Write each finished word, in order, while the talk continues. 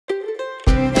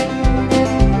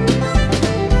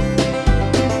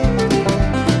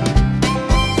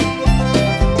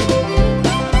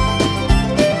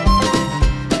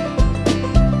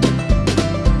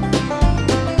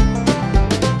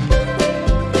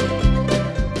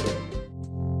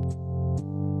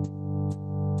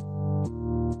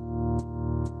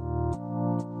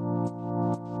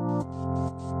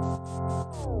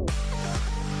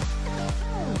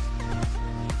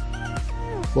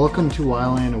Welcome to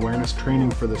Wildland Awareness Training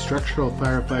for the Structural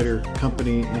Firefighter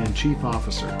Company and Chief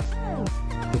Officer.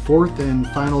 The fourth and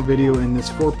final video in this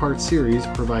four-part series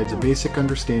provides a basic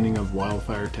understanding of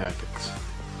wildfire tactics.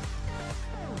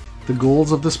 The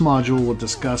goals of this module will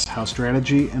discuss how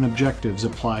strategy and objectives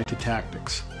apply to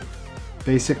tactics.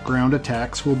 Basic ground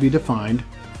attacks will be defined,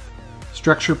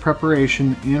 structure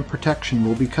preparation and protection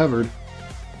will be covered,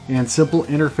 and simple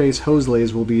interface hose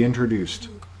lays will be introduced.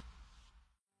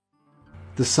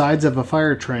 The sides of a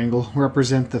fire triangle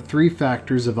represent the three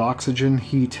factors of oxygen,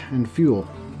 heat, and fuel.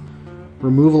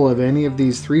 Removal of any of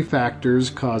these three factors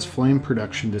cause flame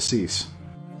production to cease.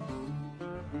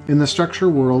 In the structure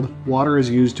world, water is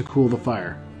used to cool the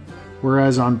fire,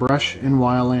 whereas on brush and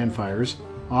wildland fires,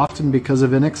 often because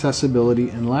of inaccessibility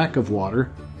and lack of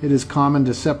water, it is common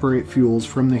to separate fuels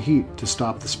from the heat to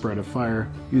stop the spread of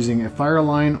fire using a fire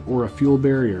line or a fuel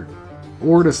barrier,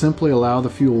 or to simply allow the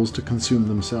fuels to consume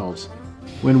themselves.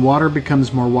 When water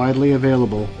becomes more widely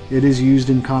available, it is used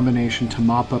in combination to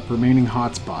mop up remaining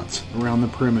hotspots around the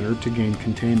perimeter to gain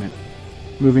containment,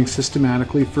 moving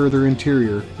systematically further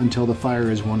interior until the fire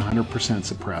is 100%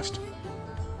 suppressed.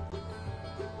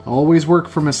 Always work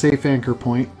from a safe anchor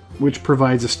point, which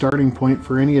provides a starting point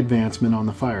for any advancement on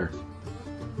the fire.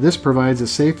 This provides a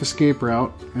safe escape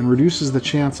route and reduces the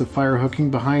chance of fire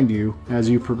hooking behind you as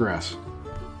you progress.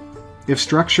 If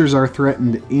structures are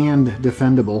threatened and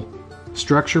defendable,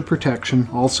 structure protection,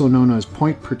 also known as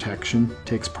point protection,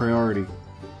 takes priority.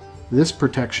 This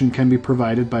protection can be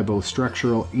provided by both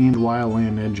structural and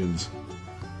wildland engines.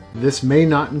 This may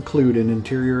not include an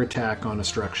interior attack on a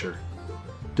structure.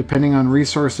 Depending on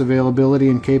resource availability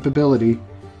and capability,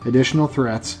 additional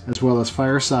threats, as well as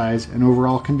fire size and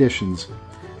overall conditions,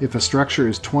 if a structure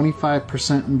is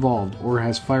 25% involved or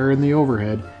has fire in the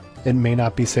overhead, it may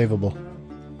not be savable.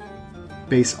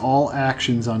 Base all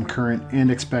actions on current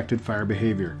and expected fire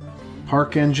behavior.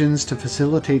 Park engines to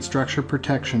facilitate structure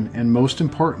protection and, most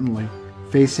importantly,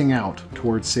 facing out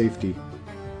towards safety.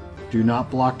 Do not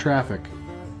block traffic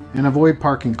and avoid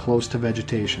parking close to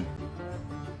vegetation.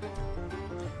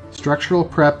 Structural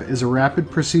prep is a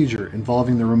rapid procedure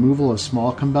involving the removal of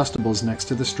small combustibles next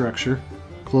to the structure,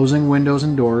 closing windows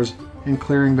and doors, and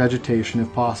clearing vegetation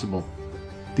if possible.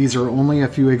 These are only a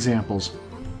few examples.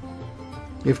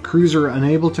 If crews are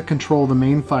unable to control the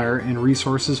main fire and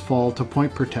resources fall to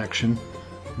point protection,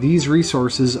 these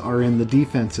resources are in the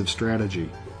defensive strategy.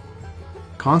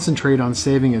 Concentrate on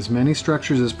saving as many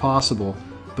structures as possible,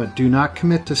 but do not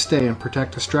commit to stay and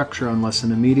protect a structure unless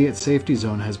an immediate safety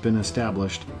zone has been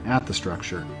established at the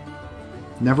structure.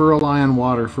 Never rely on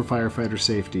water for firefighter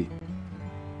safety.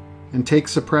 And take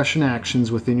suppression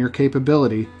actions within your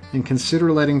capability and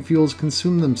consider letting fuels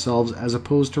consume themselves as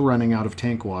opposed to running out of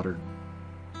tank water.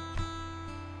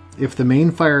 If the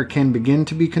main fire can begin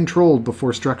to be controlled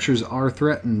before structures are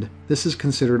threatened, this is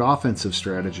considered offensive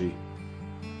strategy.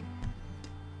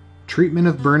 Treatment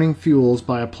of burning fuels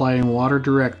by applying water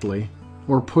directly,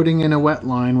 or putting in a wet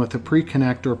line with a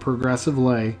pre-connect or progressive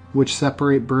lay, which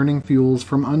separate burning fuels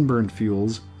from unburned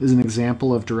fuels, is an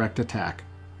example of direct attack.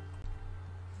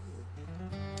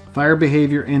 Fire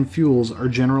behavior and fuels are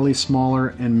generally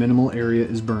smaller and minimal area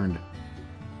is burned.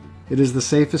 It is the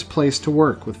safest place to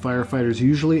work, with firefighters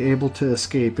usually able to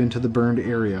escape into the burned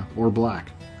area or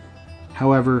black.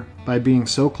 However, by being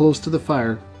so close to the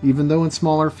fire, even though in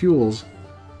smaller fuels,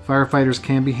 firefighters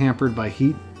can be hampered by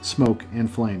heat, smoke, and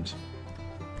flames.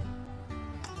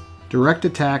 Direct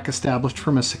attack established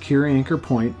from a secure anchor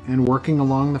point and working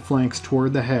along the flanks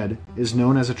toward the head is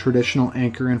known as a traditional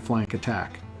anchor and flank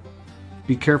attack.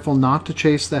 Be careful not to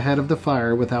chase the head of the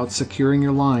fire without securing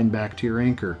your line back to your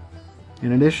anchor.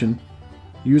 In addition,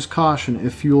 use caution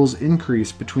if fuels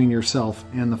increase between yourself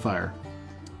and the fire.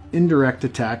 Indirect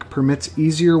attack permits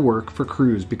easier work for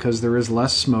crews because there is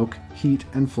less smoke, heat,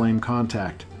 and flame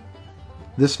contact.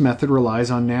 This method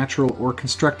relies on natural or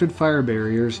constructed fire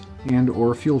barriers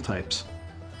and/or fuel types.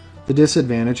 The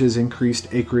disadvantage is increased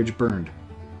acreage burned.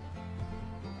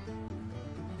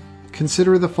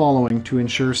 Consider the following to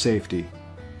ensure safety.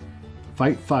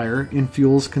 Fight fire in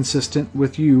fuels consistent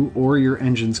with you or your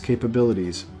engine's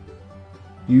capabilities.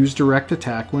 Use direct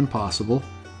attack when possible.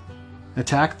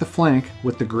 Attack the flank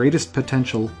with the greatest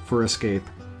potential for escape.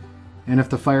 And if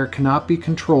the fire cannot be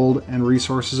controlled and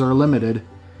resources are limited,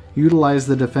 utilize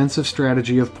the defensive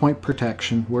strategy of point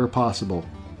protection where possible.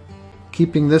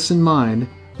 Keeping this in mind,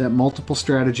 that multiple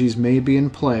strategies may be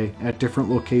in play at different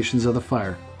locations of the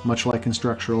fire, much like in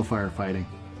structural firefighting.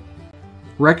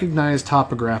 Recognize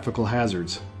topographical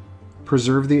hazards.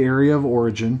 Preserve the area of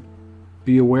origin.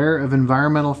 Be aware of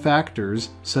environmental factors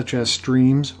such as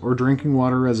streams or drinking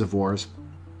water reservoirs,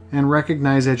 and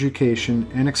recognize education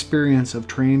and experience of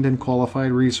trained and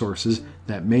qualified resources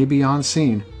that may be on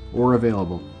scene or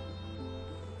available.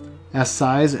 As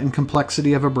size and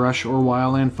complexity of a brush or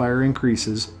wildland fire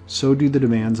increases, so do the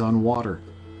demands on water.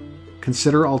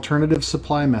 Consider alternative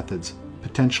supply methods,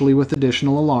 potentially with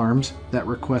additional alarms that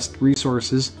request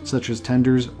resources such as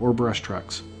tenders or brush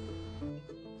trucks.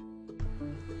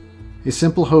 A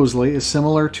simple hose lay is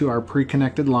similar to our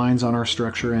pre-connected lines on our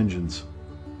structure engines.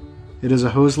 It is a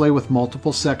hose lay with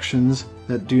multiple sections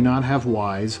that do not have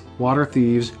Ys, water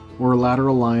thieves, or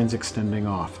lateral lines extending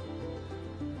off.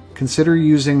 Consider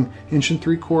using 1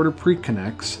 3/4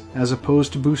 pre-connects as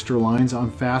opposed to booster lines on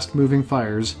fast-moving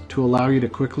fires to allow you to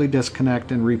quickly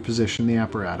disconnect and reposition the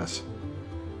apparatus.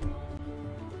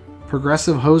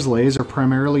 Progressive hose lays are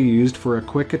primarily used for a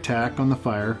quick attack on the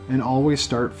fire and always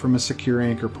start from a secure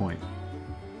anchor point.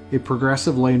 A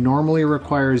progressive lay normally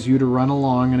requires you to run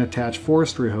along and attach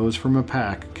forestry hose from a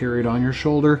pack carried on your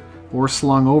shoulder or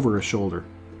slung over a shoulder.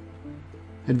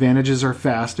 Advantages are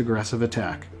fast, aggressive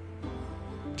attack.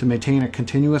 To maintain a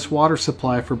continuous water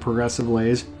supply for progressive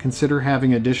lays, consider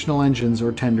having additional engines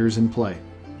or tenders in play.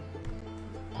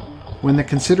 When the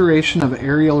consideration of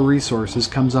aerial resources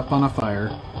comes up on a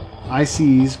fire,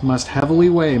 ICEs must heavily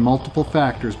weigh multiple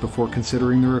factors before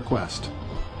considering the request.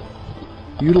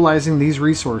 Utilizing these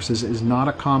resources is not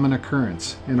a common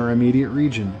occurrence in our immediate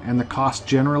region, and the cost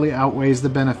generally outweighs the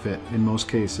benefit in most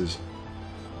cases.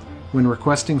 When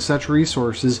requesting such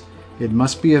resources, it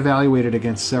must be evaluated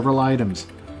against several items,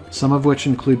 some of which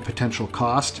include potential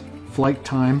cost, flight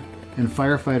time, and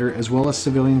firefighter as well as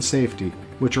civilian safety,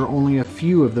 which are only a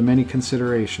few of the many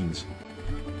considerations.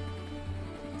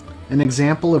 An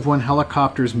example of when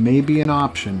helicopters may be an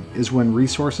option is when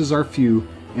resources are few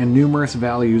and numerous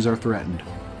values are threatened.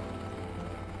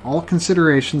 All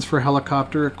considerations for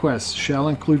helicopter requests shall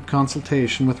include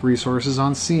consultation with resources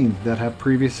on scene that have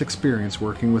previous experience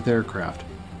working with aircraft.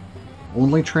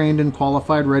 Only trained and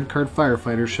qualified red card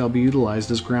firefighters shall be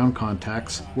utilized as ground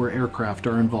contacts where aircraft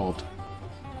are involved.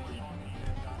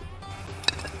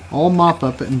 All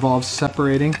mop-up involves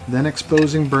separating, then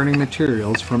exposing burning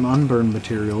materials from unburned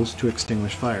materials to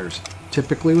extinguish fires,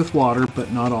 typically with water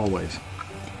but not always.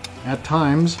 At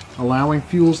times, allowing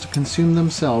fuels to consume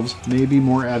themselves may be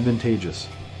more advantageous.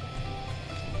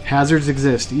 Hazards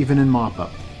exist even in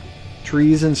mop-up.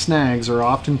 Trees and snags are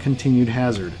often continued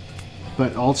hazard,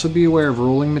 but also be aware of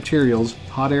rolling materials,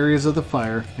 hot areas of the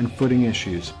fire, and footing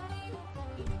issues.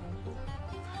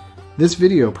 This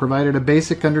video provided a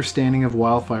basic understanding of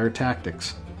wildfire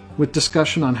tactics, with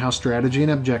discussion on how strategy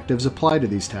and objectives apply to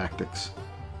these tactics.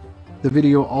 The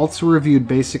video also reviewed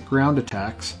basic ground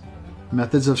attacks,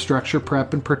 methods of structure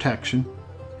prep and protection,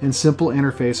 and simple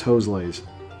interface hose lays.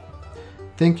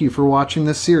 Thank you for watching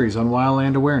this series on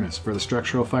wildland awareness for the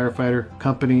structural firefighter,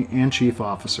 company, and chief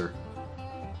officer.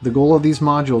 The goal of these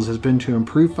modules has been to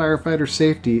improve firefighter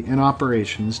safety and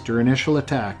operations during initial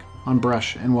attack on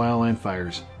brush and wildland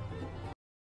fires.